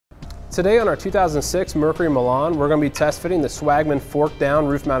Today on our 2006 Mercury Milan, we're going to be test fitting the Swagman fork down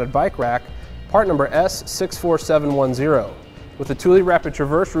roof mounted bike rack, part number S64710. With the Thule Rapid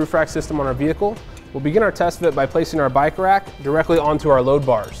Traverse roof rack system on our vehicle, we'll begin our test fit by placing our bike rack directly onto our load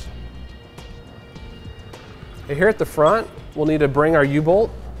bars. And here at the front, we'll need to bring our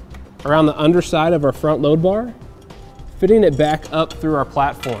U-bolt around the underside of our front load bar, fitting it back up through our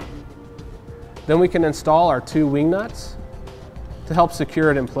platform. Then we can install our 2 wing nuts to help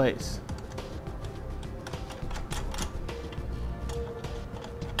secure it in place.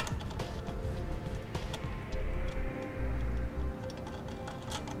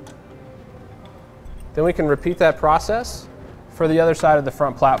 Then we can repeat that process for the other side of the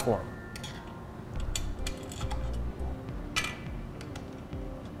front platform.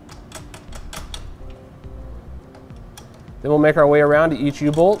 Then we'll make our way around to each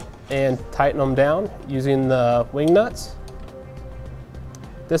U-bolt and tighten them down using the wing nuts.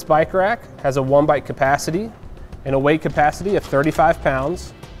 This bike rack has a 1 bike capacity and a weight capacity of 35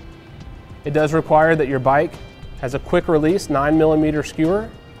 pounds. It does require that your bike has a quick release 9mm skewer.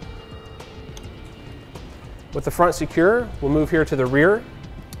 With the front secure, we'll move here to the rear,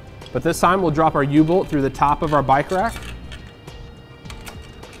 but this time we'll drop our U-bolt through the top of our bike rack.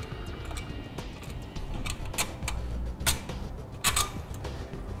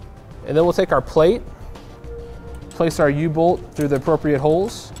 And then we'll take our plate, place our U-bolt through the appropriate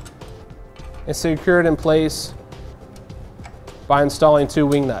holes, and secure it in place by installing 2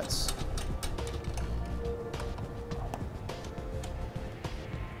 wing nuts.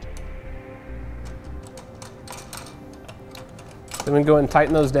 Then we can go ahead and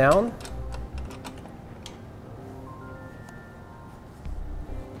tighten those down.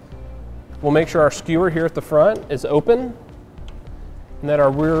 We'll make sure our skewer here at the front is open and that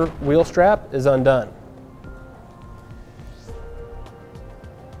our rear wheel strap is undone.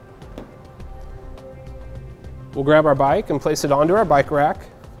 We'll grab our bike and place it onto our bike rack,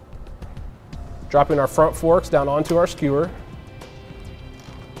 dropping our front forks down onto our skewer.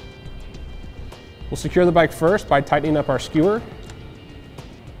 We'll secure the bike first by tightening up our skewer.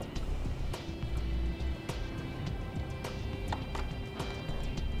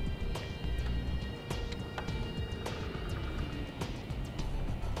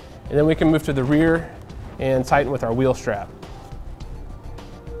 And then we can move to the rear and tighten with our wheel strap.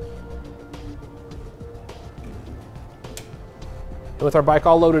 And with our bike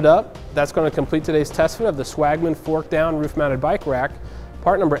all loaded up, that's going to complete today's test fit of the Swagman fork down roof mounted bike rack,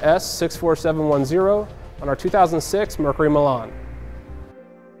 part number S64710 on our 2006 Mercury Milan.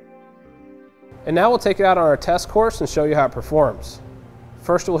 And now we'll take it out on our test course and show you how it performs.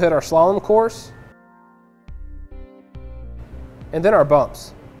 First we'll hit our slalom course, and then our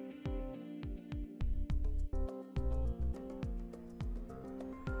bumps.